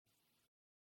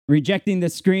Rejecting the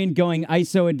screen, going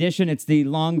ISO edition. It's the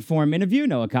long form interview.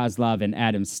 Noah Kozlov and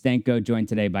Adam Stanko, joined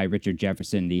today by Richard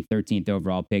Jefferson, the 13th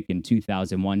overall pick in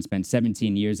 2001. Spent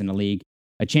 17 years in the league,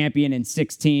 a champion in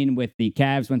 16 with the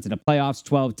Cavs. Went to the playoffs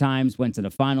 12 times. Went to the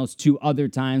finals 2 other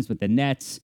times with the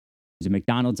Nets. He was a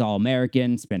McDonald's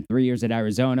All-American. Spent 3 years at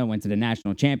Arizona. Went to the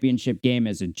national championship game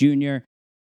as a junior.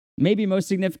 Maybe most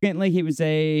significantly, he was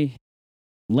a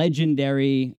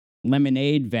legendary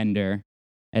lemonade vendor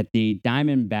at the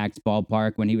Diamondbacks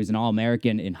ballpark when he was an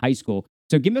All-American in high school.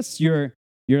 So give us your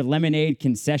lemonade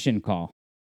concession call.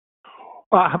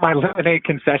 My lemonade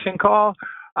concession call?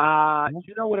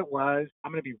 You know what it was?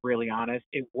 I'm going to be really honest.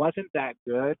 It wasn't that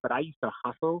good, but I used to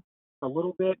hustle a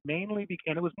little bit, mainly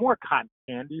and it was more cotton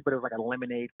candy, but it was like a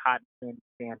lemonade cotton candy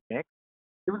stand mix.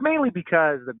 It was mainly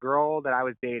because the girl that I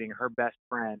was dating, her best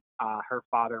friend, her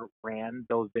father ran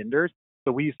those vendors.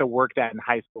 So we used to work that in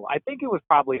high school. I think it was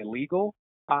probably illegal,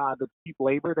 the cheap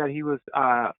labor that he was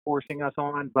forcing us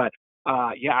on. But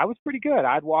yeah, I was pretty good.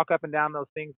 I'd walk up and down those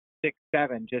things 6,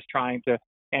 7, just trying to,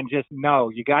 and just know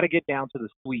you got to get down to the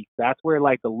suites. That's where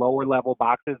like the lower level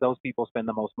boxes, those people spend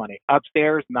the most money.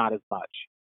 Upstairs, not as much.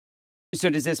 So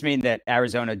does this mean that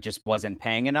Arizona just wasn't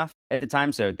paying enough at the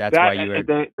time? So that's why you were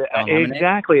selling lemonade?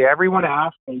 Exactly. Everyone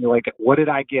asked me, like, what did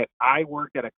I get? I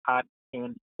worked at a cotton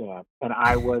candy stand, and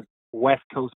I was West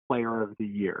Coast Player of the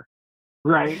Year,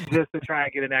 right? Just to try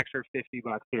and get an extra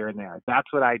 $50 here and there. That's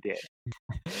what I did.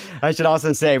 I should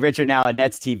also say, Richard now a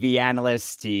Nets TV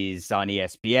analyst. He's on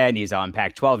ESPN. He's on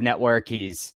Pac-12 Network.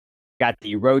 He's got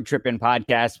the Road Trippin'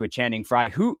 podcast with Channing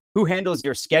Frye. Who handles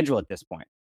your schedule at this point?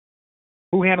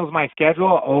 Who handles my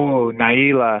schedule? Oh,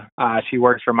 Naila. She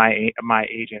works for my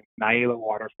agent, Naila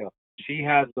Waterfield. She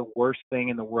has the worst thing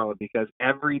in the world because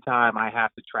every time I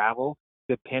have to travel,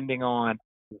 depending on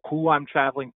who I'm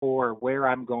traveling for, where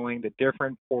I'm going, the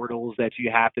different portals that you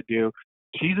have to do,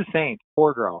 she's a saint.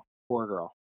 Poor girl. Poor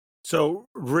girl. So,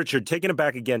 Richard, taking it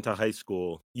back again to high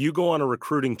school, you go on a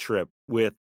recruiting trip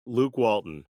with Luke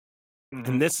Walton,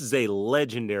 and this is a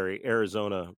legendary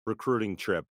Arizona recruiting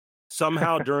trip.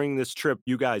 Somehow during this trip,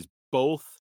 you guys both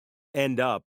end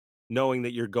up knowing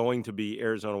that you're going to be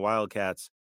Arizona Wildcats.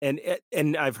 And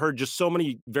I've heard just so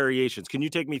many variations. Can you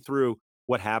take me through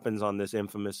what happens on this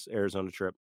infamous Arizona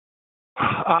trip?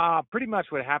 Pretty much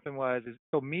what happened was,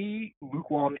 so me,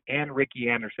 Luke Walton, and Ricky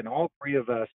Anderson, all three of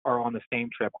us are on the same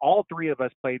trip. All three of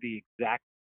us play the exact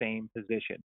same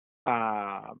position.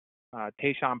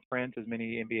 Tayshaun Prince, as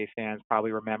many NBA fans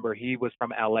probably remember, he was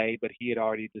from LA, but he had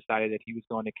already decided that he was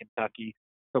going to Kentucky.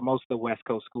 So most of the West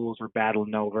Coast schools were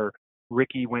battling over.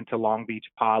 Ricky went to Long Beach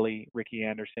Poly, Ricky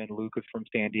Anderson. Luke was from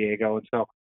San Diego. And so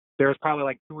there was probably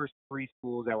like 2 or 3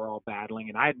 schools that were all battling,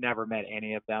 and I had never met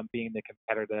any of them, being the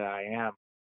competitor that I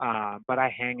am. But I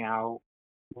hang out.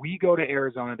 We go to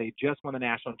Arizona. They just won the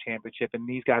national championship, and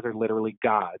these guys are literally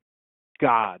gods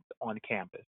on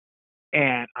campus.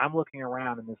 And I'm looking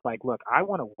around, and it's like, look, I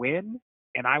want to win,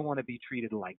 and I want to be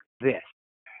treated like this.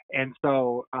 And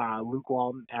so Luke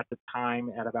Walton at the time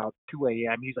at about 2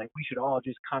 a.m., he's like, we should all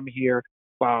just come here,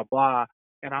 blah, blah.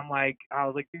 And I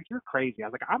was like, dude, you're crazy. I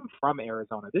was like, I'm from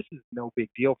Arizona. This is no big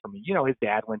deal for me. You know, his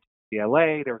dad went to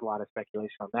UCLA. There was a lot of speculation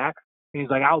on that. And he's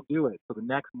like, I'll do it. So the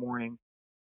next morning,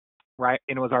 right,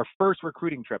 and it was our first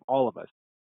recruiting trip, all of us.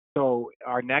 So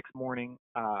our next morning,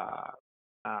 I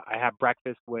have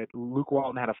breakfast with Luke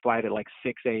Walton. Had a flight at like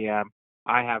 6 a.m.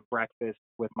 I have breakfast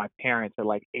with my parents at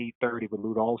like 8:30 with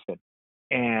Lute Olson.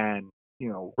 And, you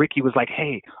know, Ricky was like,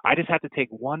 hey, I just have to take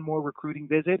one more recruiting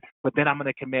visit, but then I'm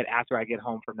going to commit after I get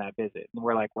home from that visit. And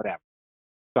we're like, whatever.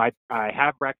 So I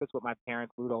have breakfast with my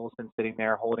parents, Lute Olson sitting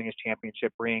there holding his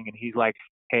championship ring. And he's like,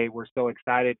 hey, we're so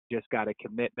excited. Just got a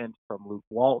commitment from Luke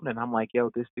Walton. And I'm like, yo,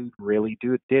 this dude really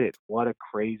did it. What a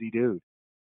crazy dude.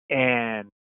 And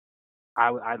I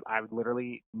was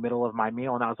literally middle of my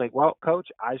meal, and I was like, well, coach,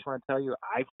 I just want to tell you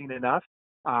I've seen enough,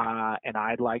 and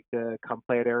I'd like to come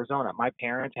play at Arizona. My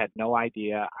parents had no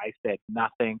idea. I said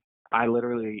nothing. I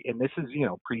literally, and this is, you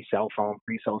know, pre-cell phone,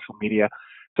 pre-social media.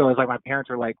 So it's like my parents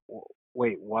were like,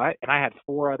 wait, what? And I had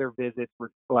 4 other visits,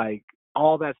 like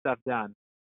all that stuff done.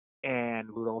 And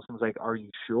Lute Olson was like, are you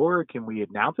sure? Can we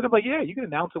announce it? I'm like, yeah, you can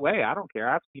announce away. I don't care.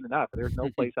 I've seen enough. There's no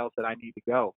place else that I need to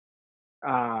go.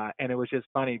 And it was just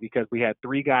funny because we had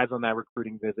 3 guys on that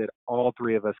recruiting visit. All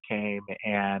 3 of us came,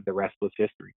 and the rest was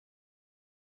history.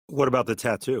 What about the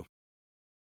tattoo?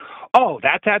 Oh,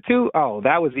 that tattoo? Oh,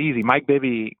 that was easy. Mike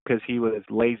Bibby, because he was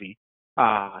lazy,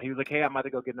 he was like, hey, I'm about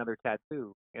to go get another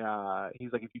tattoo.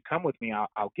 He's like, if you come with me,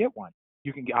 I'll get one.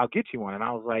 I'll get you one. And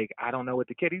I was like, I don't know what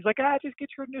to get. He's like, just get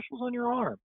your initials on your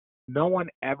arm. No one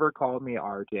ever called me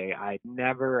RJ. I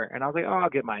never, and I was like, oh, I'll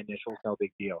get my initials, no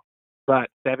big deal. But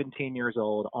 17 years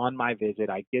old, on my visit,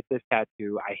 I get this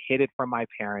tattoo. I hid it from my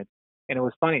parents. And it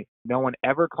was funny. No one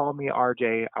ever called me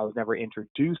RJ. I was never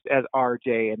introduced as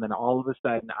RJ. And then all of a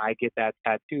sudden, I get that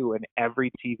tattoo, and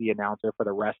every TV announcer for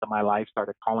the rest of my life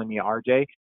started calling me RJ.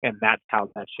 And that's how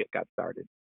that shit got started.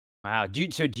 Wow. Do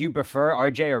you prefer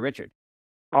RJ or Richard?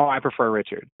 Oh, I prefer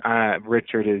Richard.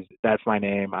 That's my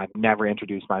name. I've never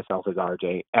introduced myself as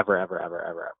RJ ever, ever, ever,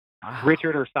 ever. Wow.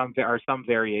 Richard or some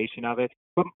variation of it.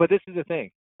 But this is the thing.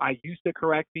 I used to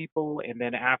correct people, and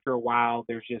then after a while,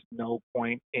 there's just no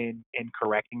point in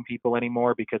correcting people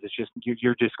anymore, because it's just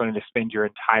you're just going to spend your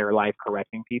entire life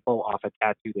correcting people off a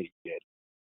tattoo that you did.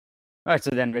 All right. So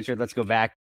then, Richard, let's go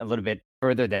back a little bit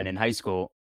further. Then in high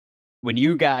school, when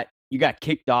you got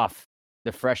kicked off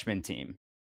the freshman team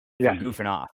for Yeah. goofing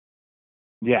off.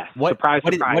 Yes. What- Surprise,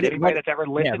 what did- surprise. what did- Anybody what- that's ever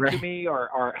listened right. to me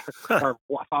or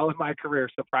followed my career,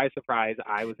 surprise, surprise,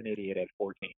 I was an idiot at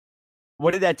 14.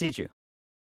 What did that teach you?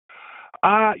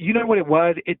 You know what it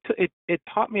was? It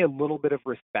taught me a little bit of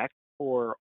respect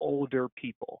for older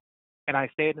people. And I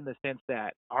say it in the sense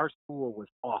that our school was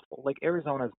awful. Like,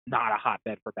 Arizona's not a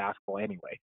hotbed for basketball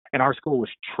anyway. And our school was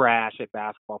trash at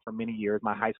basketball for many years.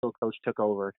 My high school coach took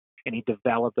over, and he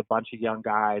developed a bunch of young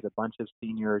guys, a bunch of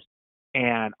seniors.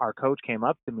 And our coach came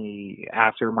up to me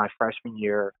after my freshman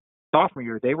year, sophomore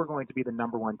year. They were going to be the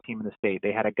number one team in the state.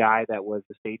 They had a guy that was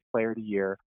the state player of the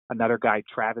year, another guy,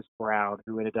 Travis Brown,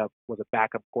 who ended up was a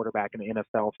backup quarterback in the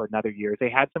NFL for another year. They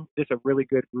had just a really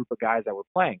good group of guys that were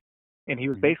playing. And he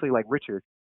was basically like, Richard,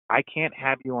 I can't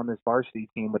have you on this varsity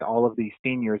team with all of these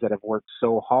seniors that have worked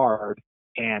so hard,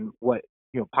 and what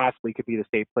possibly could be the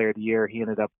state player of the year. He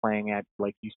ended up playing at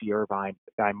like UC Irvine,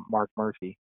 the guy Mark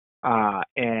Murphy.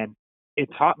 And it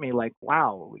taught me, like,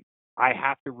 wow, I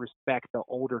have to respect the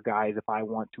older guys if I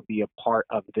want to be a part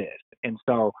of this. And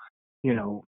so,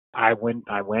 I went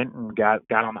and got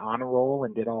on the honor roll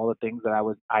and did all the things that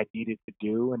I needed to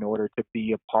do in order to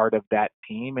be a part of that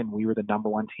team. And we were the number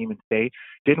one team in state.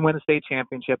 Didn't win the state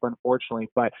championship, unfortunately,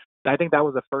 but I think that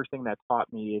was the first thing that taught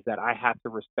me, is that I have to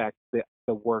respect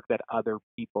the work that other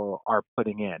people are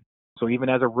putting in. So even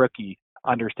as a rookie,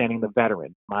 understanding the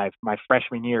veterans. My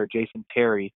freshman year, Jason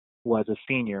Terry was a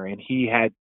senior, and he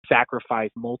had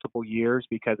sacrificed multiple years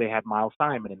because they had Miles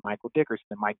Simon and Michael Dickerson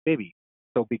and Mike Bibby.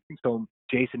 So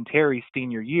Jason Terry's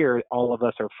senior year, all of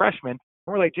us are freshmen. And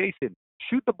we're like, Jason,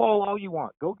 shoot the ball all you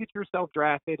want. Go get yourself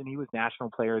drafted. And he was National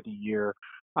Player of the Year,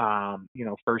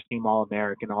 first team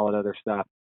All-American, all that other stuff.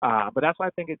 But that's what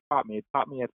I think it taught me. It taught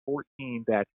me at 14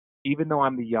 that even though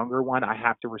I'm the younger one, I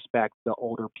have to respect the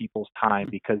older people's time,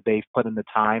 because they've put in the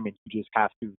time, and you just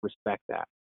have to respect that.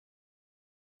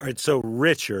 All right, so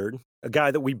Richard, a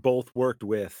guy that we both worked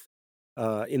with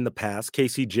in the past,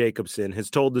 Casey Jacobson, has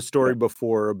told the story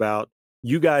before about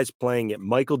you guys playing at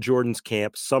Michael Jordan's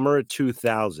camp, summer of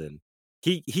 2000.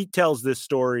 He tells this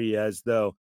story as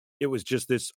though it was just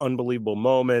this unbelievable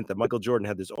moment, that Michael Jordan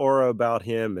had this aura about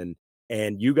him,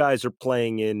 and you guys are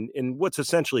playing in what's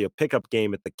essentially a pickup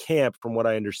game at the camp, from what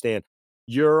I understand.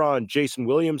 You're on Jason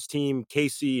Williams' team,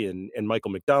 Casey and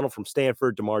Michael McDonald from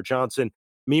Stanford, DeMar Johnson.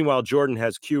 Meanwhile, Jordan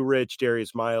has Q Rich,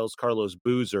 Darius Miles, Carlos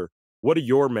Boozer. What are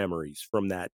your memories from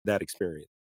that experience?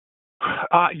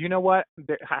 You know what?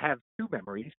 I have two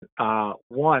memories.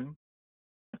 One,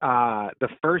 the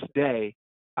first day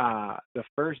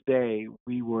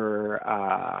we were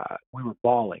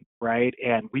balling, right?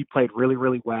 And we played really,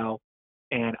 really well.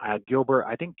 And I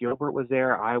think Gilbert was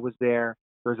there. I was there.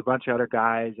 There was a bunch of other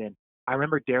guys. And I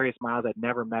remember Darius Miles. I'd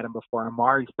never met him before.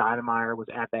 Amari Stoudemire was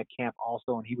at that camp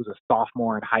also, and he was a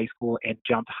sophomore in high school and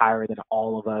jumped higher than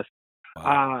all of us.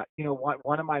 Wow.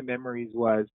 One of my memories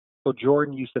was, so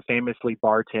Jordan used to famously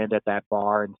bartend at that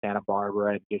bar in Santa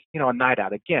Barbara, and just, a night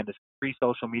out. Again, this is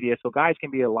pre-social media, so guys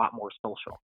can be a lot more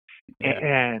social.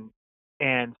 Yeah.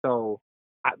 And so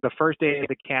the first day of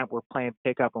the camp, we're playing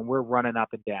pickup, and we're running up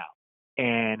and down.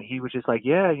 And he was just like,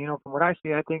 yeah, from what I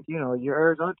see, I think, your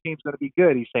Arizona team's going to be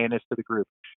good. He's saying this to the group.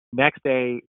 Next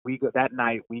day, that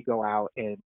night, we go out,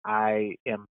 and I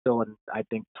am still in, I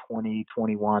think, 20,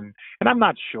 21. And I'm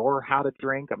not sure how to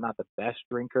drink. I'm not the best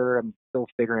drinker. I'm still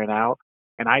figuring it out.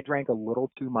 And I drank a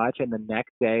little too much. And the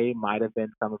next day might have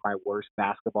been some of my worst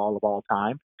basketball of all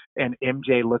time. And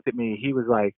MJ looked at me. He was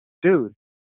like, dude,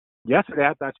 yesterday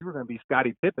I thought you were going to be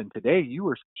Scottie Pippen. Today you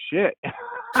were some shit.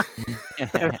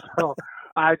 And so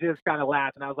I just kind of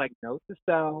laughed, and I was like, note to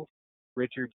self,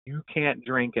 Richard, you can't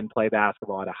drink and play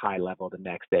basketball at a high level the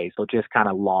next day. So just kind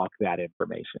of log that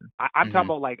information. I'm talking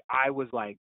about, like,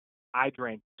 I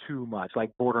drank too much,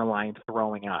 like borderline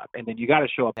throwing up. And then you got to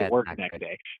show up to work the next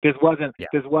day. This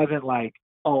wasn't like,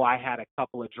 oh, I had a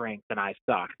couple of drinks and I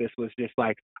suck. This was just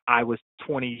like, I was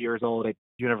 20 years old at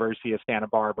University of Santa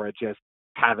Barbara, just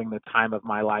having the time of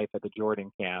my life at the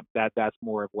Jordan camp. That's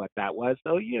more of what that was.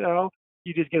 So,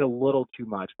 you just get a little too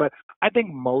much. But I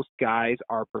think most guys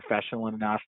are professional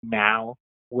enough now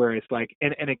where it's like,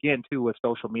 and again, too, with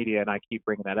social media, and I keep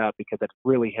bringing that up because it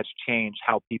really has changed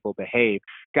how people behave.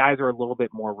 Guys are a little bit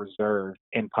more reserved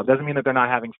in pub. Doesn't mean that they're not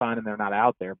having fun and they're not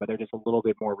out there, but they're just a little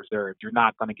bit more reserved. You're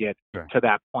not going to get Sure. to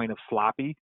that point of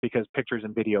sloppy because pictures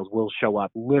and videos will show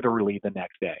up literally the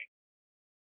next day.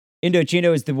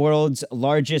 Indochino is the world's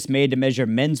largest made-to-measure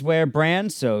menswear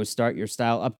brand, so start your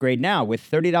style upgrade now with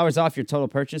 $30 off your total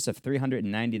purchase of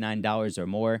 $399 or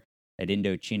more at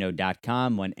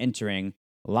Indochino.com when entering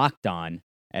Locked On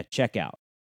at checkout.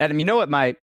 Adam, you know what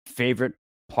my favorite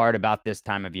part about this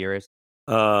time of year is?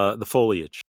 The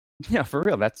foliage. Yeah, for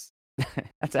real. That's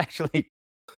actually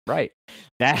right.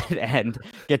 That and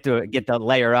get to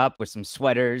layer up with some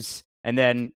sweaters, and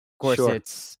then of course Sure.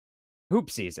 it's hoop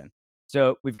season.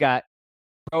 So we've got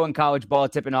pro and college ball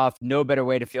tipping off. No better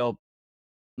way to feel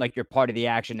like you're part of the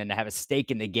action than to have a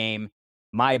stake in the game.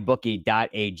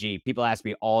 MyBookie.ag. People ask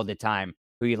me all the time,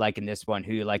 who you like in this one,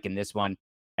 who you like in this one,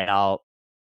 and I'll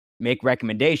make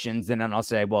recommendations, and then I'll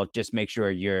say, well, just make sure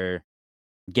you're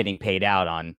getting paid out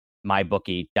on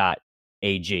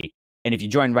MyBookie.ag. And if you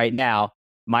join right now,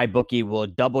 MyBookie will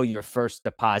double your first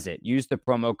deposit. Use the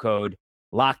promo code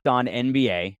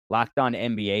LOCKEDONNBA,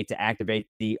 LOCKEDONNBA to activate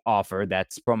the offer.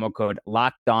 That's promo code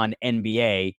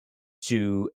LOCKEDONNBA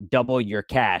to double your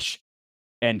cash.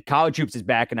 And College Hoops is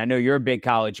back, and I know you're a big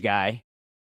college guy.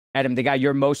 Adam, the guy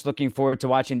you're most looking forward to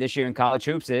watching this year in College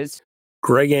Hoops is?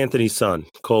 Greg Anthony's son,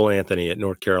 Cole Anthony at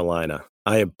North Carolina.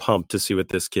 I am pumped to see what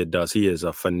this kid does. He is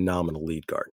a phenomenal lead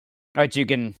guard. All right, you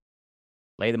can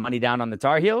lay the money down on the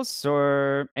Tar Heels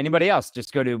or anybody else.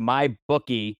 Just go to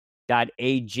MyBookie.ag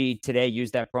today. Use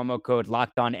that promo code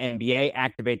LOCKEDONNBA.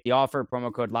 Activate the offer,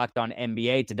 promo code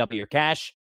LOCKEDONNBA to double your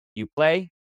cash. You play,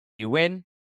 you win,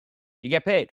 you get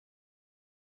paid.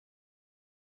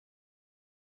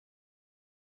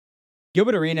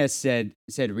 Gilbert Arenas said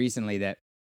recently that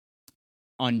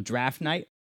on draft night,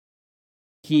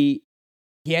 he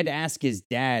had to ask his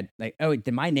dad, like, oh,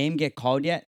 did my name get called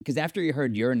yet? Because after he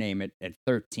heard your name at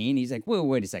 13, he's like,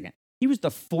 wait a second. He was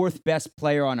the fourth best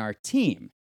player on our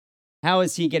team. How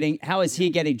is he getting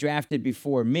drafted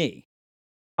before me?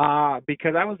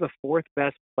 Because I was the fourth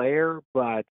best player,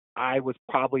 but I was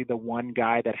probably the one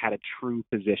guy that had a true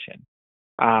position.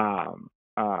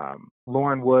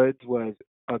 Lauren Woods was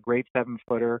a great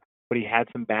 7-footer, but he had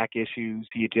some back issues.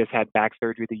 He had just had back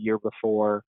surgery the year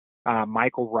before.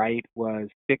 Michael Wright was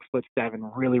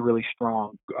 6'7", really, really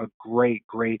strong, a great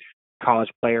college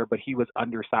player, but he was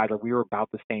undersized. We were about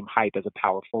the same height as a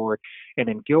power forward. And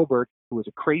then Gilbert, who was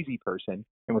a crazy person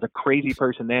and was a crazy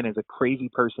person then, is a crazy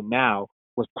person now,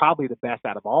 was probably the best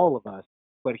out of all of us,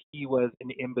 but he was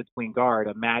an in-between guard.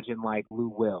 Imagine like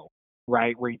Lou Will,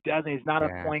 right? Where he's not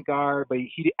a point guard, but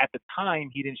he at the time,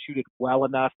 he didn't shoot it well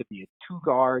enough to be a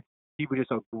 2-guard. He was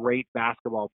just a great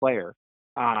basketball player.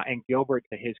 And Gilbert,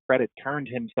 to his credit, turned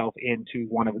himself into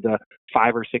one of the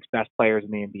 5 or 6 best players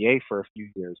in the NBA for a few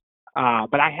years.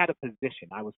 But I had a position.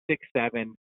 I was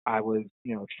 6'7". I was,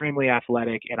 extremely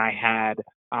athletic, and I had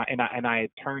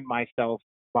turned myself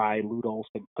by Lute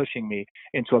Olson pushing me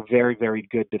into a very, very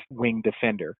good wing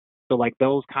defender. So like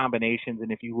those combinations,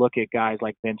 and if you look at guys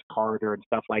like Vince Carter and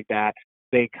stuff like that,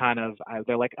 they're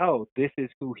like, oh, this is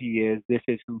who he is. This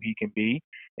is who he can be.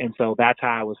 And so that's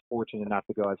how I was fortunate enough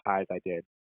to go as high as I did.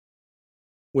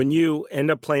 When you end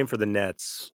up playing for the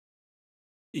Nets,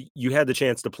 you had the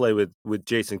chance to play with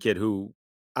Jason Kidd, who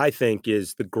I think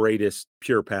is the greatest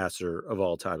pure passer of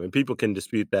all time. And people can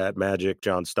dispute that, Magic,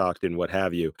 John Stockton, what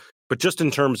have you. But just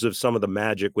in terms of some of the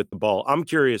magic with the ball, I'm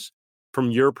curious,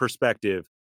 from your perspective,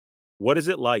 what is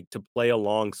it like to play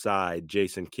alongside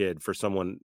Jason Kidd for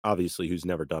someone, obviously, who's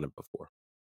never done it before?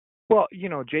 Well,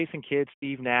 Jason Kidd,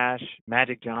 Steve Nash,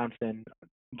 Magic Johnson,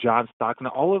 John Stockton,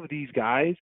 all of these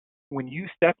guys, when you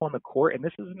step on the court, and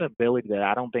this is an ability that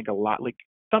I don't think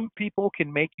some people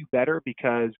can make you better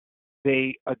because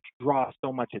they draw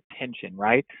so much attention,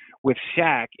 right? With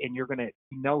Shaq, and you're going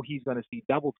to he's going to see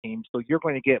double teams, so you're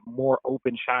going to get more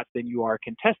open shots than you are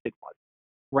contested ones,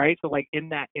 right? So like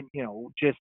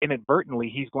just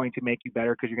inadvertently, he's going to make you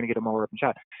better because you're going to get a more open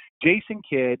shot. Jason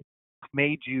Kidd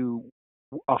made you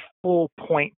a full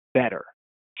point better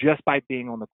just by being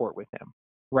on the court with him,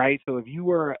 right? So if you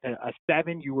were a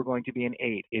 7, you were going to be an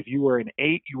 8. If you were an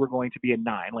 8, you were going to be a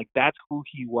 9. Like that's who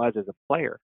he was as a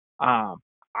player.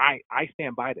 I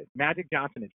stand by this. Magic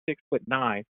Johnson is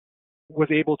 6'9", was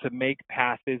able to make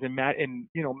passes and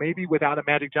maybe without a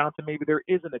Magic Johnson, maybe there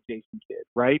isn't a Jason Kidd,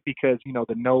 right? Because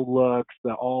the no looks,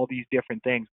 all these different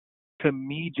things. To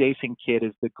me, Jason Kidd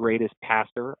is the greatest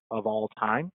passer of all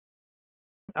time,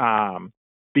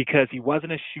 because he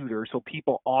wasn't a shooter, so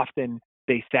people often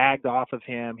they sagged off of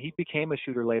him. He became a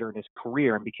shooter later in his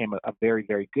career and became a very,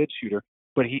 very good shooter.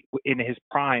 But he, in his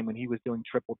prime, when he was doing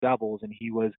triple doubles and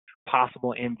he was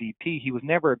possible MVP, he was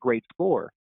never a great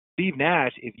scorer. Steve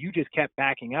Nash, if you just kept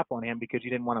backing up on him because you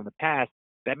didn't want him to pass,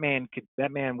 that man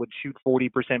would shoot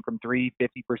 40% from three,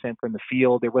 50% from the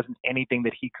field. There wasn't anything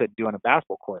that he couldn't do on a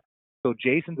basketball court. So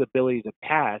Jason's ability to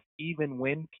pass, even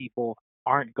when people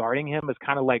aren't guarding him, is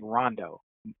kind of like Rondo,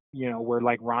 where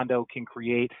like Rondo can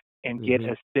create and get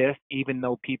assists even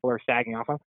though people are sagging off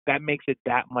him. That makes it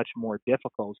that much more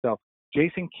difficult. So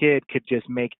Jason Kidd could just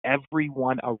make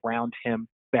everyone around him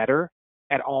better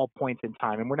at all points in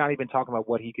time. And we're not even talking about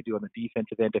what he could do on the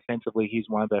defensive end. Defensively, he's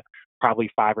one of the probably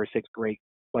 5 or 6 great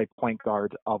point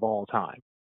guards of all time.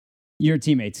 Your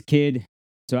teammates, Kidd.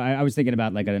 So I was thinking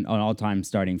about like an all-time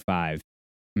starting 5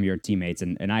 from your teammates,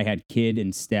 and I had Kidd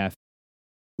and Steph,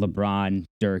 LeBron,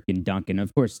 Dirk, and Duncan.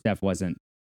 Of course, Steph wasn't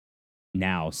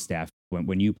now Steph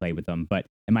when you played with them, but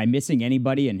am I missing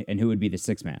anybody, and who would be the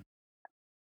 6th man?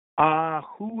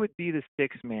 Who would be the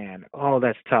 6th man? Oh,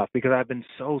 that's tough because I've been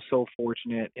so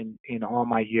fortunate in all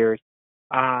my years.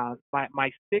 My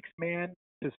 6th man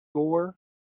to score,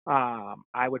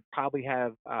 I would probably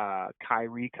have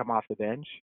Kyrie come off the bench,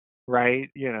 right?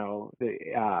 And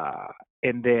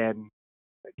then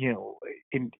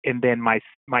and then my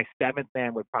 7th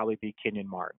man would probably be Kenyon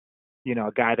Martin.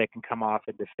 A guy that can come off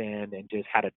and defend and just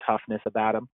had a toughness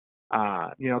about him.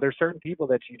 There's certain people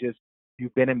that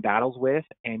you've been in battles with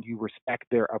and you respect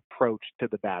their approach to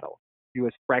the battle. You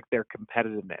respect their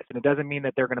competitiveness. And it doesn't mean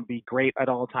that they're going to be great at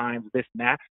all times, this and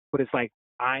that, but it's like,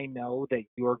 I know that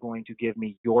you're going to give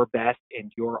me your best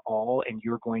and your all, and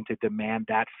you're going to demand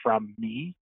that from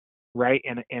me, right,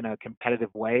 in a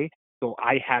competitive way. So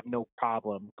I have no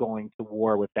problem going to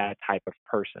war with that type of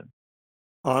person.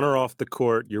 On or off the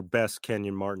court, your best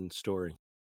Kenyon Martin story.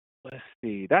 Let's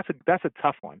see. That's a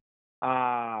tough one.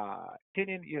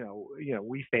 Kenyon,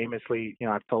 we famously,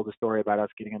 I've told the story about us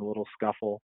getting in a little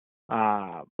scuffle.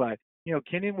 But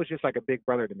Kenyon was just like a big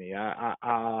brother to me.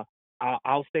 I'll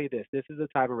say this. This is the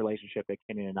type of relationship that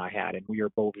Kenyon and I had, and we are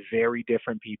both very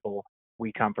different people.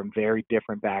 We come from very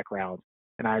different backgrounds.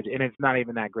 And it's not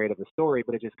even that great of a story,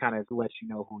 but it just kind of lets you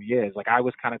know who he is. Like, I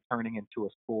was kind of turning into a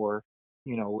scorer,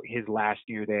 his last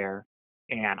year there,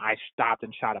 and I stopped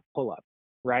and shot a pull-up,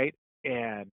 right?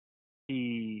 And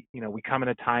we come in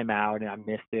a timeout and I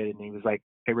missed it, and he was like,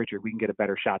 "Hey, Richard, we can get a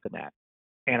better shot than that."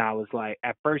 And I was like,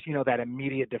 at first, that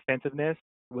immediate defensiveness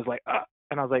was like,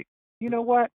 and I was like, you know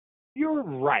what? You're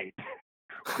right.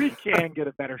 We can get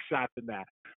a better shot than that,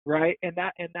 right? And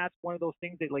that's one of those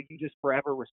things that like you just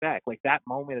forever respect. Like, that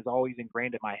moment is always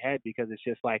ingrained in my head because it's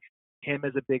just like him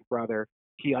as a big brother.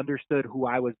 He understood who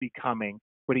I was becoming,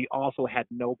 but he also had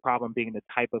no problem being the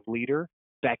type of leader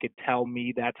that could tell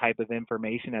me that type of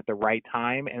information at the right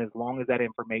time. And as long as that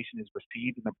information is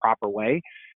received in the proper way,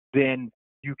 then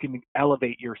you can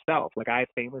elevate yourself. Like I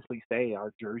famously say,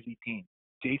 our Jersey team,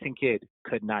 Jason Kidd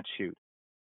could not shoot.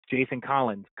 Jason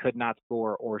Collins could not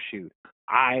score or shoot.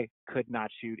 I could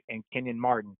not shoot, and Kenyon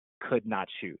Martin could not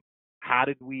shoot. How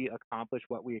did we accomplish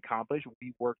what we accomplished?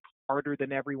 We worked harder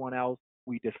than everyone else.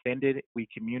 We defended, we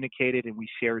communicated, and we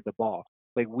shared the ball.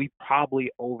 Like, we probably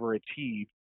overachieved.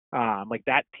 Like,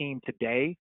 that team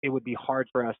today, it would be hard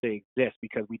for us to exist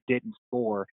because we didn't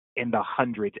score in the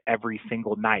hundreds every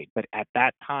single night. But at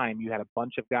that time, you had a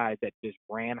bunch of guys that just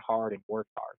ran hard and worked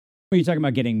hard. Well, you're talking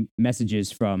about getting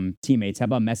messages from teammates. How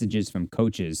about messages from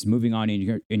coaches? Moving on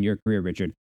in your career,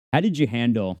 Richard, how did you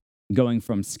handle going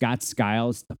from Scott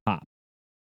Skiles to Pop?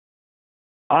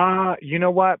 You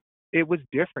know what? It was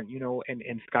different,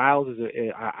 and Skiles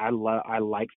I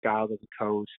like Skiles as a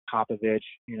coach. Popovich,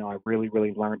 I really,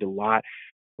 really learned a lot.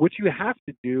 What you have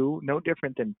to do, no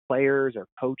different than players or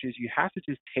coaches, you have to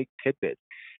just take tidbits.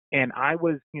 And I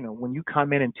was, when you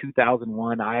come in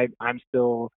 2001, I'm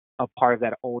still a part of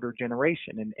that older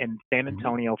generation. And San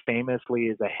Antonio famously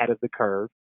is ahead of the curve.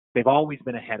 They've always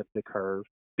been ahead of the curve.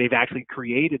 They've actually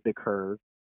created the curve.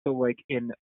 So like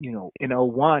in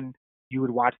 01, you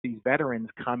would watch these veterans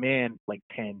come in like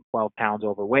 10, 12 pounds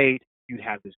overweight. You'd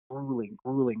have this grueling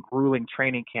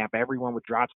training camp. Everyone would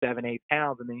drop 7, 8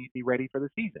 pounds, and then you'd be ready for the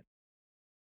season.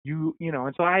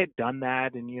 And so I had done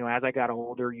that, and as I got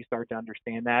older, you start to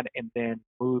understand that, and then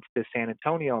moved to San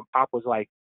Antonio. And Pop was like,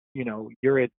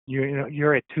 you're at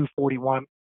 241.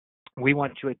 We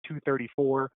want you at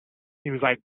 234. He was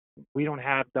like, we don't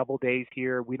have double days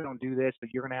here. We don't do this, but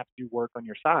you're going to have to do work on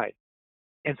your side.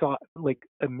 And so, like,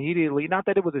 immediately, not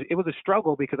that it was a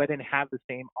struggle because I didn't have the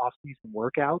same off-season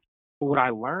workouts, but what I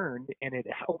learned, and it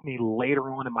helped me later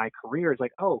on in my career, is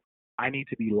like, oh, I need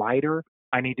to be lighter.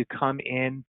 I need to come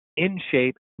in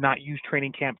shape, not use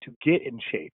training camp to get in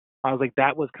shape. I was like,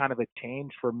 that was kind of a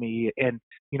change for me, and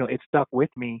it stuck with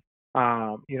me.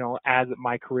 As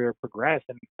my career progressed,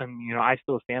 and I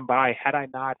still stand by. Had I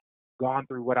not gone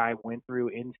through what I went through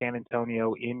in San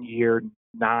Antonio in year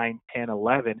 9, 10,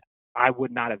 11, I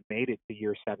would not have made it to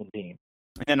year 17.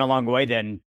 And then along the way,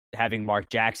 then having Mark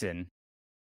Jackson,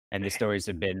 and the stories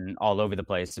have been all over the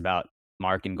place about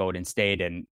Mark and Golden State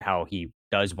and how he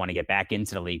does want to get back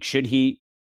into the league. Should he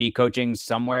be coaching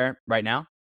somewhere right now?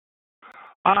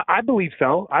 I believe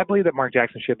so. I believe that Mark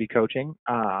Jackson should be coaching.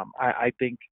 I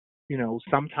think,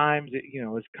 sometimes,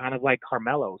 it's kind of like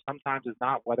Carmelo. Sometimes it's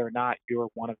not whether or not you're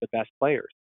one of the best players.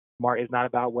 It's not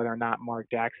about whether or not Mark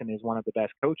Jackson is one of the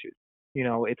best coaches.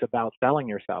 It's about selling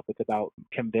yourself. It's about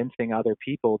convincing other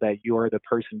people that you're the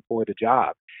person for the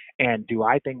job. And do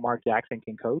I think Mark Jackson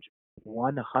can coach?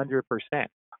 100%.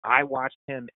 I watched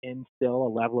him instill a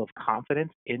level of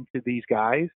confidence into these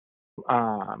guys.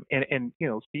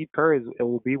 Steve Kerr it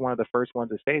will be one of the first ones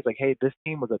to say, it's like, hey, this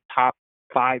team was a top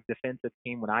 5 defensive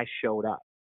team when I showed up,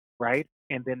 right?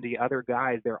 And then the other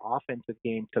guys, their offensive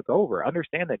game took over.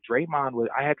 Understand that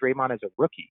I had Draymond as a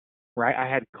rookie, right? I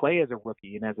had Clay as a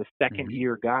rookie, and as a second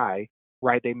year guy,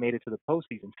 right, they made it to the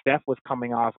postseason. Steph was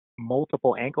coming off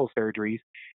multiple ankle surgeries,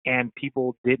 and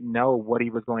people didn't know what he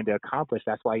was going to accomplish.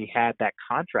 That's why he had that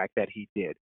contract that he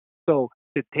did. So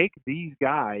to take these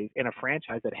guys in a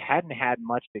franchise that hadn't had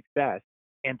much success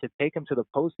and to take them to the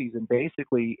postseason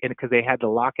basically, and because they had the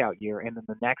lockout year, and then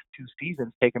the next 2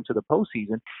 seasons take them to the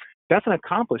postseason, that's an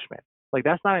accomplishment. Like,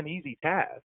 that's not an easy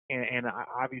task. And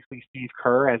obviously Steve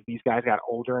Kerr, as these guys got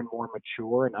older and more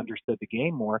mature and understood the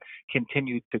game more,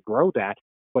 continued to grow that.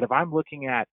 But if I'm looking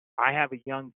at, I have a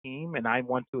young team and I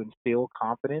want to instill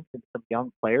confidence in some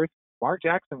young players, Mark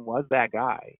Jackson was that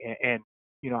guy. And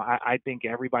I think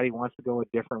everybody wants to go a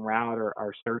different route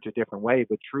or search a different way.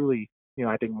 But truly,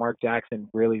 I think Mark Jackson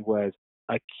really was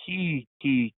a key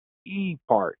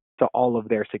part to all of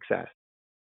their success.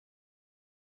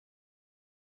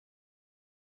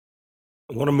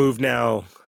 I want to move now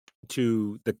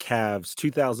to the Cavs,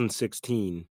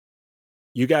 2016.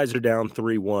 You guys are down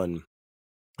 3-1.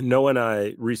 Noah and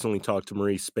I recently talked to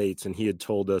Maurice Spates, and he had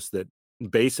told us that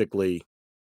basically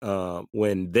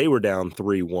when they were down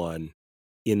 3-1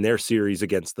 in their series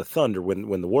against the Thunder,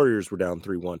 when the Warriors were down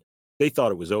 3-1, they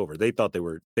thought it was over. They thought they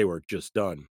were just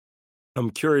done. I'm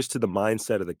curious to the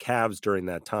mindset of the Cavs during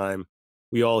that time.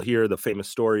 We all hear the famous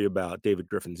story about David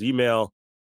Griffin's email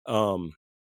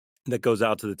that goes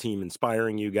out to the team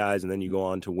inspiring you guys, and then you go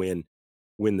on to win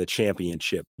the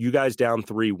championship. You guys down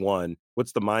 3-1.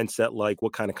 What's the mindset like?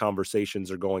 What kind of conversations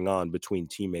are going on between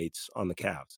teammates on the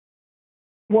Cavs?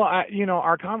 Well,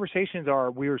 our conversations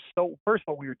are, first of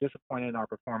all, we were disappointed in our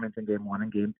performance in game 1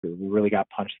 and game 2. We really got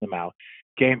punched in the mouth.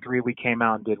 Game 3, we came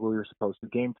out and did what we were supposed to.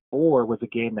 Game 4 was a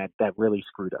game that really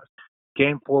screwed us.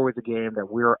 Game 4 was a game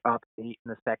that we were up 8 in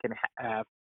the second half.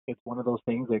 It's one of those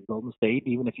things that Golden State,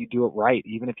 even if you do it right,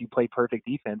 even if you play perfect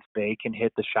defense, they can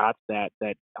hit the shots that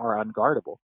are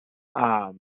unguardable.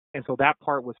 And so that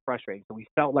part was frustrating. So we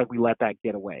felt like we let that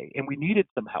get away. And we needed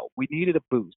some help. We needed a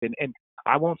boost. And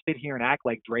I won't sit here and act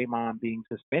like Draymond being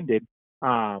suspended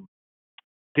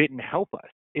didn't help us.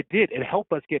 It did. It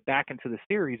helped us get back into the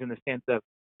series in the sense of,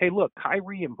 hey, look,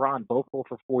 Kyrie and Bron both go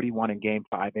for 41 in game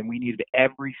 5, and we needed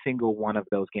every single one of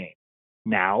those games.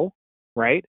 Now,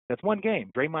 right? That's one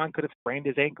game. Draymond could have sprained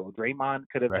his ankle. Draymond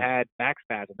could have had back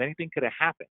spasms. Anything could have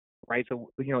happened, right?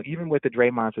 So, even with the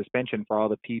Draymond suspension, for all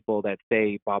the people that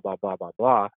say blah, blah, blah, blah,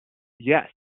 blah, yes,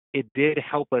 it did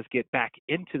help us get back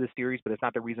into the series, but it's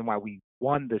not the reason why we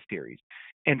won the series.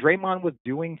 And Draymond was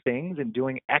doing things and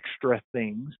doing extra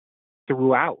things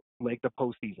throughout, like the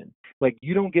postseason. Like,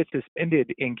 you don't get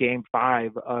suspended in game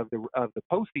 5 of the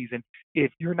postseason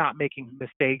if you're not making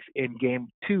mistakes in game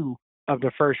 2 of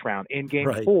the first round, in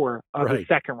game 4 of the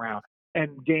second round,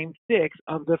 and game 6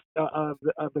 of the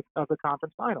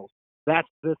conference finals. That's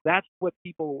what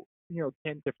people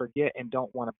tend to forget and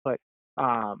don't want to put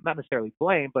not necessarily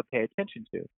blame, but pay attention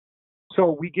to.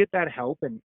 So we get that help,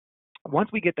 and once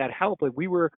we get that help, like we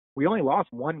only lost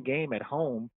one game at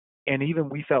home, and even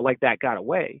we felt like that got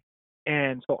away.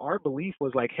 And so our belief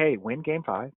was like, hey, win game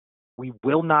 5. We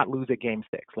will not lose at game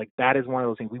 6. Like, that is one of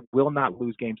those things. We will not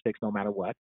lose game 6 no matter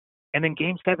what. And then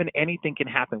game 7, anything can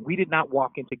happen. We did not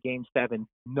walk into game 7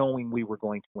 knowing we were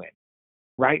going to win,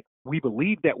 right? We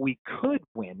believed that we could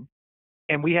win,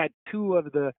 and we had two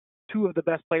of the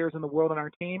best players in the world on our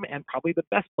team, and probably the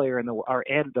best player in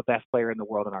the best player in the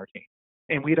world on our team.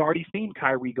 And we'd already seen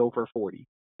Kyrie go for 40.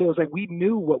 So it was like we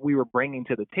knew what we were bringing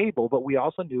to the table, but we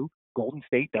also knew Golden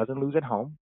State doesn't lose at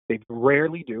home. They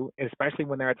rarely do, especially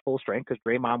when they're at full strength, because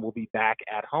Draymond will be back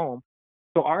at home.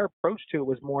 So our approach to it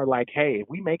was more like, hey, if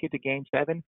we make it to Game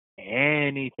 7,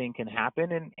 anything can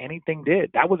happen, and anything did.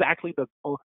 That was actually the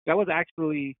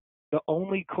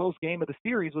only close game of the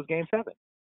series was Game 7.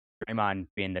 Draymond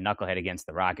being the knucklehead against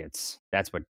the Rockets.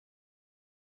 That's what.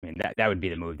 I mean, that would be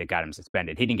the move that got him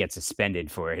suspended. He didn't get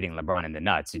suspended for hitting LeBron in the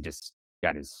nuts. He just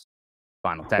got his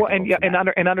final technical. Well,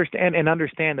 and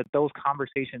understand that those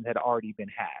conversations had already been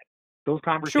had. Those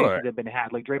conversations had been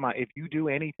had. Like, Draymond, if you do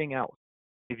anything else,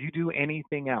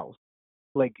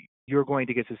 like, you're going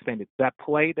to get suspended. That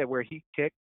play where he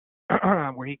kicked,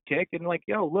 and like,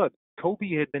 yo, look,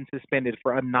 Kobe had been suspended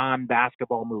for a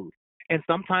non-basketball move. And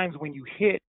sometimes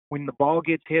when the ball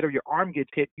gets hit or your arm gets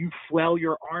hit, you flail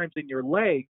your arms and your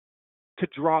legs to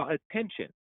draw attention.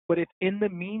 But if in the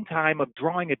meantime of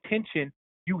drawing attention,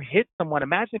 you hit someone,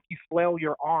 imagine if you flail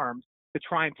your arms to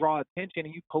try and draw attention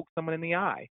and you poke someone in the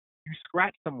eye, you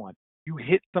scratch someone, you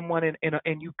hit someone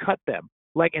and you cut them,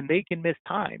 like, and they can miss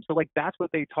time. So like, that's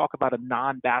what they talk about, a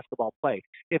non-basketball play.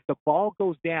 If the ball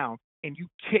goes down and you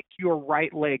kick your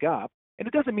right leg up, and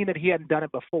it doesn't mean that he hadn't done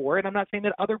it before, and I'm not saying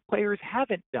that other players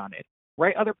haven't done it,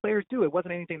 right? Other players do. It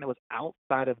wasn't anything that was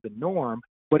outside of the norm,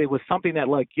 but it was something that,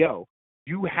 like, yo,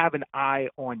 you have an eye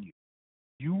on you.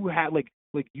 You have,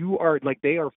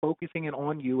 they are focusing in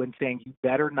on you and saying you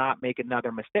better not make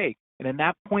another mistake. And in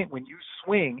that point, when you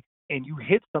swing and you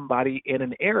hit somebody in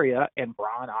an area, and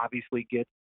Bron obviously gets,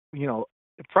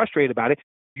 frustrated about it,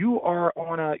 you are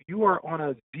on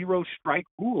a zero strike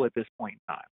rule at this point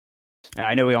in time.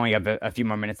 I know we only have a few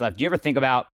more minutes left. Do you ever think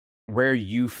about where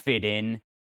you fit in,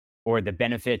 or the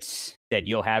benefits that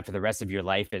you'll have for the rest of your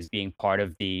life as being part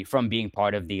of the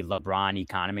LeBron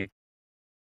economy?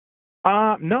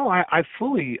 No, I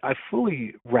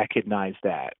fully recognize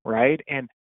that, right? And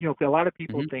a lot of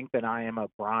people think that I am a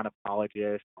Bron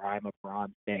apologist or I'm a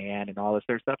Bron fan and all this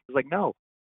other stuff. It's like, no.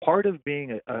 Part of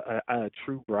being a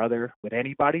true brother with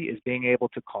anybody is being able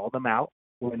to call them out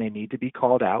when they need to be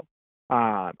called out,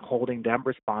 holding them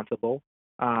responsible,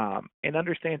 and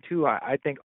understand too. I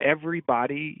think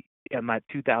everybody in that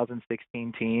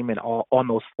 2016 team and all on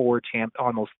those four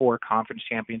conference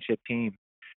championship teams,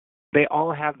 they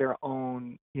all have their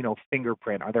own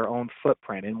fingerprint or their own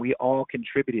footprint, and we all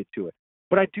contributed to it.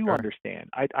 But I do understand.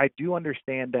 I do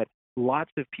understand that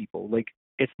lots of people, like,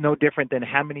 it's no different than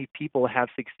how many people have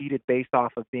succeeded based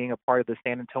off of being a part of the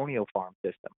San Antonio farm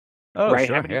system, right?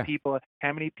 Sure,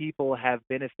 how many people have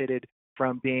benefited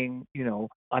from being,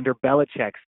 under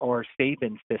Belichick's or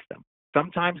Saban's system?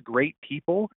 Sometimes great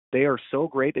people, they are so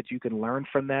great that you can learn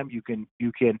from them. You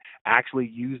can actually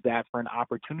use that for an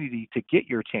opportunity to get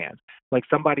your chance. Like,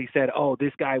 somebody said, oh,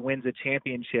 this guy wins a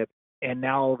championship, and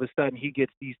now all of a sudden he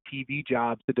gets these TV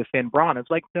jobs to defend Bron. It's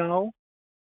like, no.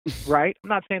 Right? I'm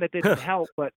not saying that didn't help,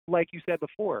 but like you said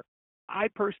before, I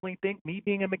personally think me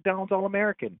being a McDonald's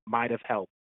All-American might have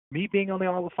helped. Me being on the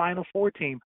All-Final Four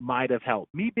team might have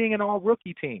helped. Me being an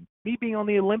All-Rookie team, me being on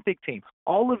the Olympic team,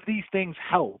 all of these things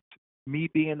helped me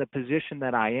be in the position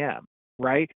that I am,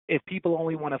 right? If people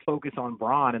only want to focus on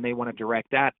Bron and they want to direct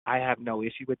that, I have no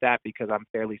issue with that because I'm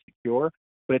fairly secure.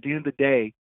 But at the end of the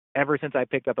day, ever since I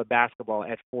picked up a basketball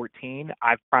at 14,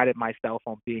 I've prided myself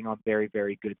on being on very,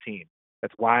 very good teams.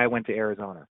 That's why I went to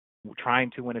Arizona, trying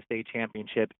to win a state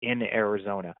championship in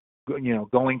Arizona,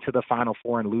 going to the Final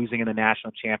Four and losing in the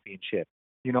national championship.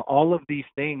 All of these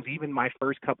things, even my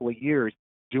first couple of years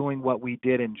doing what we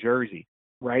did in Jersey,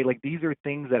 right? Like, these are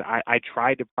things that I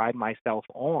tried to pride myself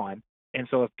on. And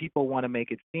so if people want to make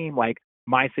it seem like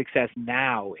my success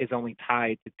now is only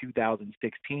tied to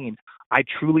 2016, I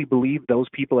truly believe those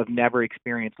people have never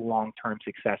experienced long-term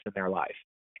success in their life.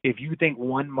 If you think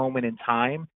one moment in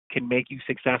time can make you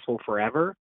successful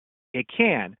forever, it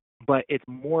can, but it's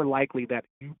more likely that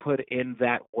you put in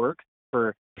that work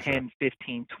for 10,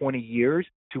 15, 20 years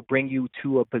to bring you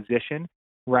to a position,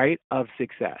 right, of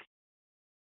success.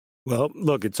 Well,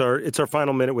 look, it's our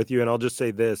final minute with you, and I'll just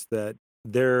say this, that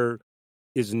there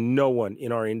is no one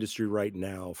in our industry right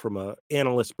now, from an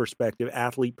analyst perspective,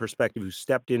 athlete perspective, who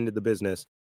stepped into the business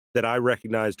that I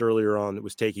recognized earlier on that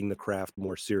was taking the craft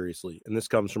more seriously. And this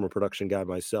comes from a production guy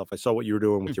myself. I saw what you were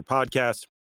doing with your podcast,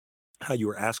 how you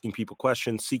were asking people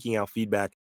questions, seeking out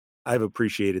feedback. I've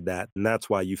appreciated that. And that's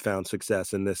why you found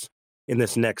success in this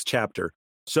next chapter.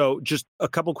 So just a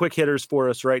couple quick hitters for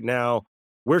us right now.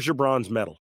 Where's your bronze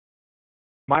medal?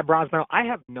 My bronze medal? I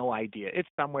have no idea. It's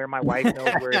somewhere. My wife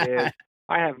knows where it is.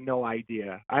 I have no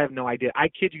idea. I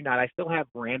kid you not. I still have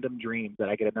random dreams that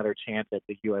I get another chance at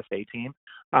the USA team.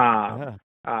 Uh-huh.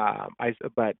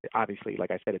 But obviously,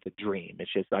 like I said, it's a dream.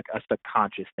 It's just like a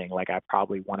subconscious thing. Like I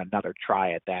probably want another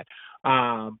try at that.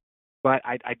 But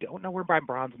I don't know where my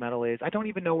bronze medal is. I don't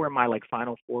even know where my like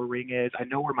Final Four ring is. I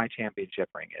know where my championship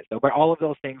ring is. So, but all of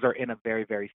those things are in a very,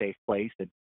 very safe place, and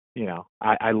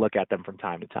I look at them from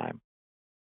time to time.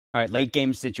 All right, late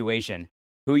game situation.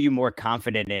 Who are you more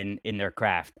confident in their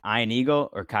craft, Ian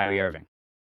Eagle or Kyrie Irving?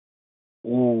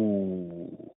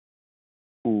 Ooh,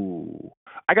 ooh.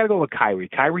 I gotta go with Kyrie.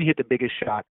 Kyrie hit the biggest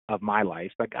shot of my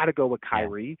life, so I gotta go with Yeah.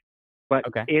 Kyrie. But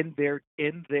Okay. in their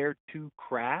two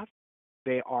crafts,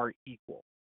 they are equal,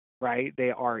 right?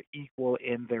 They are equal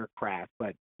in their craft.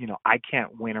 But I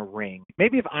can't win a ring.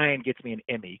 Maybe if Ian gets me an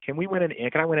Emmy, can I win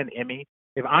an Emmy?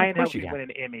 If Yeah, of Ian course helps you me can. win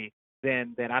an Emmy,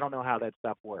 then I don't know how that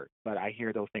stuff works. But I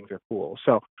hear those things are cool.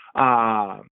 So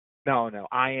no,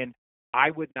 Ian. I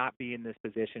would not be in this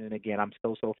position. And again, I'm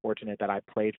so fortunate that I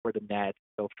played for the Nets.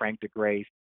 So Frank DeGrace,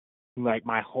 like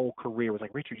my whole career, was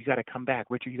like, Richard, you got to come back.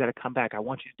 Richard, you got to come back. I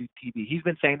want you to do TV. He's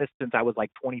been saying this since I was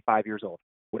like 25 years old.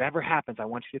 Whatever happens, I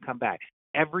want you to come back.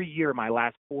 Every year, my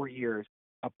last 4 years,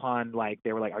 upon like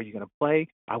they were like, are you going to play?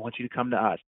 I want you to come to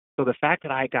us. So the fact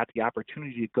that I got the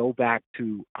opportunity to go back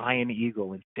to Ian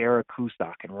Eagle and Sarah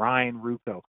Cusack and Ryan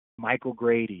Rucco, Michael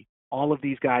Grady, all of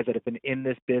these guys that have been in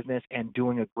this business and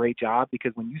doing a great job,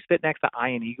 because when you sit next to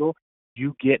Ian Eagle,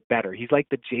 you get better. He's like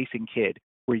the Jason Kidd,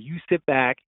 where you sit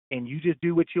back and you just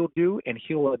do what you'll do, and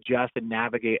he'll adjust and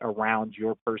navigate around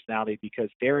your personality, because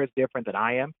Sarah's different than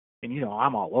I am, and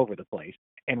I'm all over the place.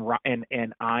 And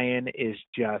Ian is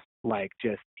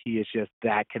he is just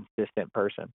that consistent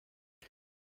person.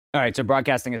 All right, so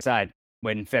broadcasting aside,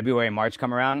 when February and March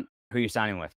come around, who are you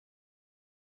signing with?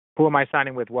 Who am I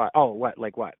signing with? What? Oh, what?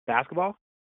 Basketball?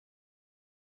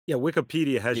 Yeah,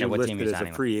 Wikipedia has Yeah, you what team are listed you as a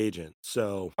signing with? free agent.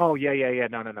 So Oh yeah.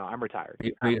 No. I'm retired.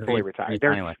 I'm Who fully you retired.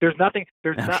 signing with? There's nothing.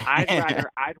 There's not. Okay.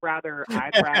 I'd rather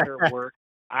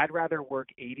work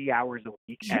 80 hours a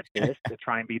week at this to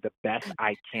try and be the best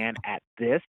I can at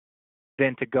this,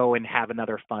 than to go and have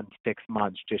another fun 6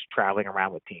 months just traveling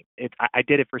around with teams. I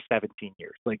did it for 17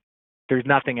 years. Like there's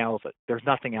nothing else. There's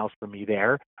nothing else for me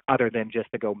there other than just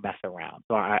to go mess around.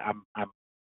 So I'm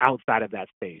outside of that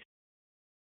space.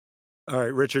 all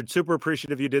right, Richard, super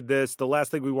appreciative you did this. The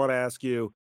last thing we want to ask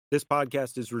you, this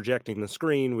podcast is Rejecting the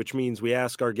Screen, which means we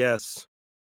ask our guests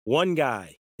one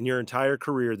guy in your entire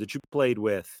career that you played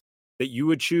with that you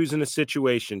would choose in a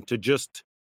situation to just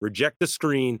reject the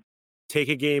screen, take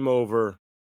a game over,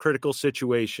 critical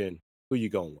situation. Who you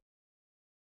going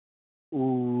with?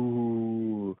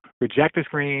 Ooh, reject the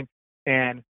screen.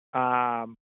 And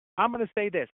I'm going to say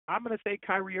this. I'm going to say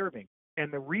Kyrie Irving.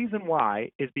 And the reason why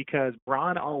is because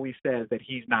Bron always says that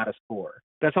he's not a scorer.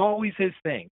 That's always his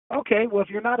thing. Okay, well, if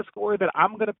you're not a scorer, then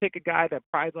I'm going to pick a guy that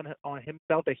prides on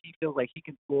himself, that he feels like he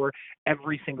can score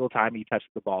every single time he touches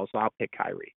the ball. So I'll pick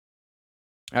Kyrie.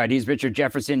 All right, he's Richard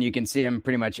Jefferson. You can see him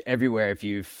pretty much everywhere if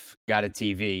you've got a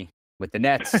TV with the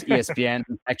Nets, ESPN,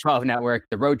 X12 Network,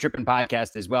 the Road Tripping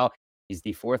podcast as well. He's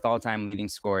the 4th all-time leading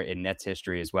scorer in Nets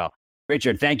history as well.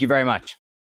 Richard, thank you very much.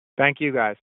 Thank you,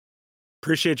 guys.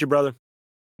 Appreciate you, brother.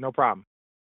 No problem.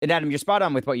 And Adam, you're spot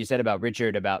on with what you said about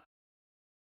Richard, about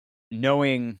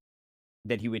knowing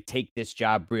that he would take this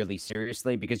job really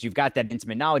seriously, because you've got that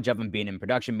intimate knowledge of him being in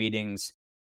production meetings,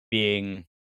 being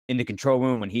in the control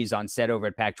room when he's on set over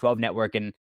at Pac-12 Network.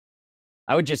 And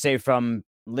I would just say, from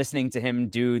listening to him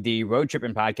do the Road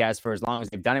Tripping podcast for as long as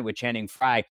they've done it with Channing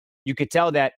Frye, you could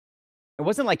tell that it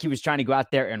wasn't like he was trying to go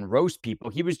out there and roast people.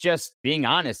 He was just being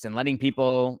honest and letting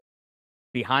people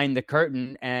behind the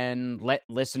curtain and let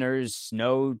listeners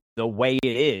know the way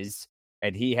it is.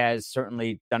 And he has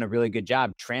certainly done a really good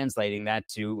job translating that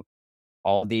to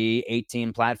all the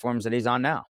 18 platforms that he's on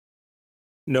now.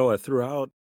 Noah, throughout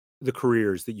the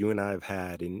careers that you and I have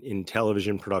had in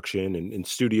television production and in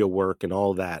studio work and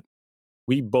all that,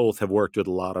 we both have worked with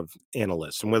a lot of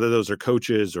analysts, and whether those are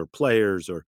coaches or players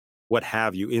or what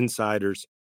have you, insiders,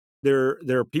 there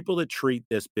are people that treat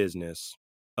this business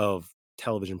of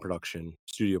television production,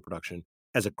 studio production,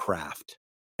 as a craft,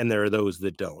 and there are those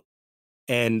that don't.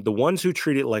 And the ones who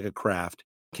treat it like a craft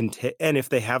and if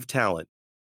they have talent,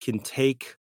 can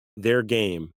take their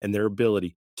game and their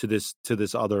ability to this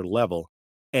other level.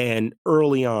 And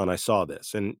early on, I saw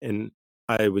this, and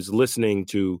I was listening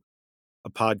to a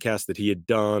podcast that he had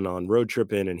done on Road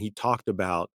Tripping, and he talked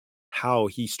about how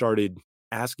he started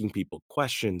asking people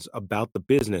questions about the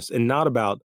business, and not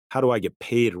about how do I get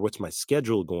paid or what's my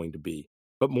schedule going to be,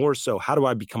 but more so, how do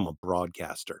I become a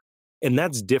broadcaster? And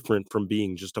that's different from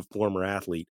being just a former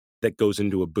athlete that goes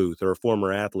into a booth or a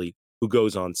former athlete who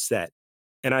goes on set.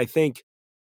 And I think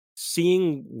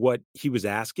seeing what he was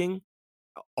asking,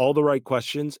 all the right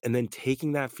questions, and then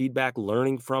taking that feedback,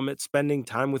 learning from it, spending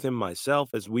time with him myself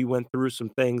as we went through some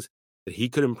things that he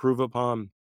could improve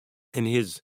upon, and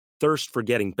his thirst for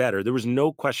getting better. There was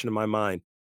no question in my mind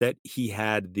that he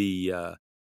had the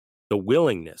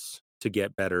willingness to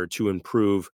get better, to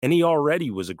improve. And he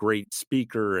already was a great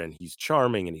speaker, and he's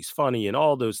charming and he's funny and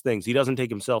all those things. He doesn't take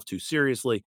himself too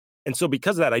seriously. And so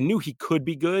because of that, I knew he could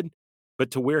be good,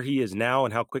 but to where he is now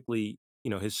and how quickly,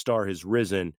 his star has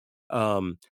risen,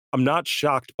 I'm not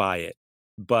shocked by it,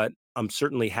 but I'm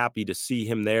certainly happy to see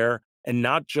him there, and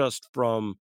not just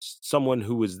from someone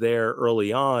who was there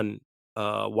early on,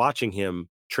 watching him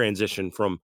transition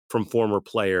from former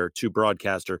player to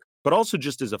broadcaster, but also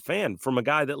just as a fan, from a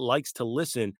guy that likes to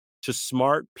listen to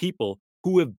smart people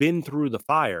who have been through the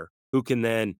fire, who can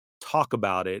then talk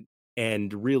about it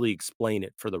and really explain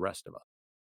it for the rest of us.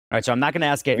 All right, so I'm not going to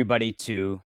ask everybody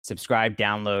to subscribe,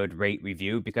 download, rate,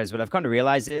 review, because what I've come to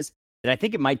realize is that I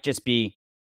think it might just be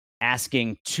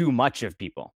asking too much of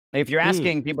people. Like if you're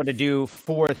asking people to do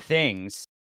 4 things,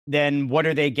 then what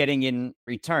are they getting in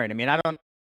return? I mean,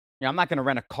 I'm not going to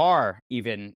rent a car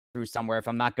even through somewhere if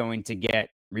I'm not going to get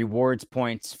rewards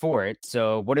points for it.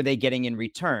 So what are they getting in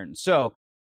return? So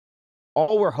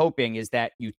all we're hoping is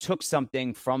that you took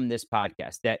something from this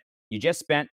podcast, that you just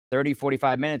spent 30,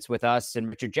 45 minutes with us and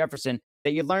Richard Jefferson,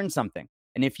 that you learned something.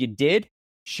 And if you did,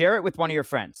 share it with one of your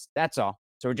friends. That's all.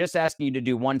 So we're just asking you to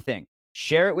do one thing.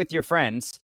 Share it with your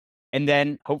friends, and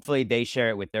then hopefully they share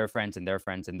it with their friends and their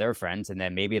friends and their friends. And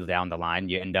then maybe down the line,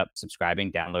 you end up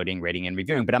subscribing, downloading, rating, and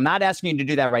reviewing. But I'm not asking you to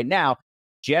do that right now.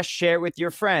 Just share it with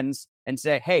your friends and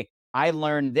say, hey, I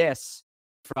learned this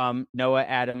from Noah,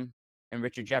 Adam, and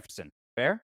Richard Jefferson.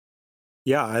 Fair?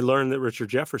 Yeah, I learned that Richard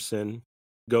Jefferson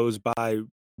goes by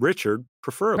Richard,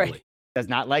 preferably. Right. Does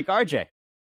not like RJ.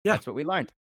 Yeah. That's what we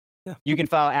learned. Yeah. You can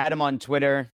follow Adam on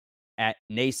Twitter at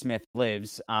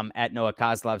NaismithLives, at Noah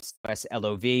Kozlov,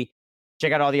 SLOV.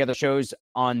 Check out all the other shows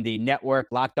on the network.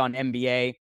 Locked On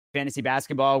NBA, Fantasy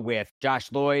Basketball with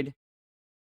Josh Lloyd,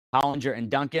 Hollinger and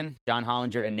Duncan. John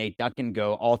Hollinger and Nate Duncan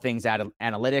go all things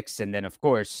analytics. And then, of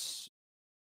course,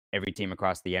 every team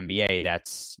across the NBA.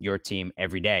 That's your team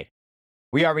every day.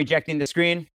 We are Rejecting the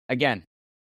Screen. Again,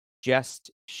 just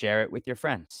share it with your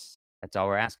friends. That's all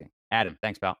we're asking. Adam,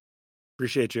 thanks, pal.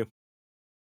 Appreciate you.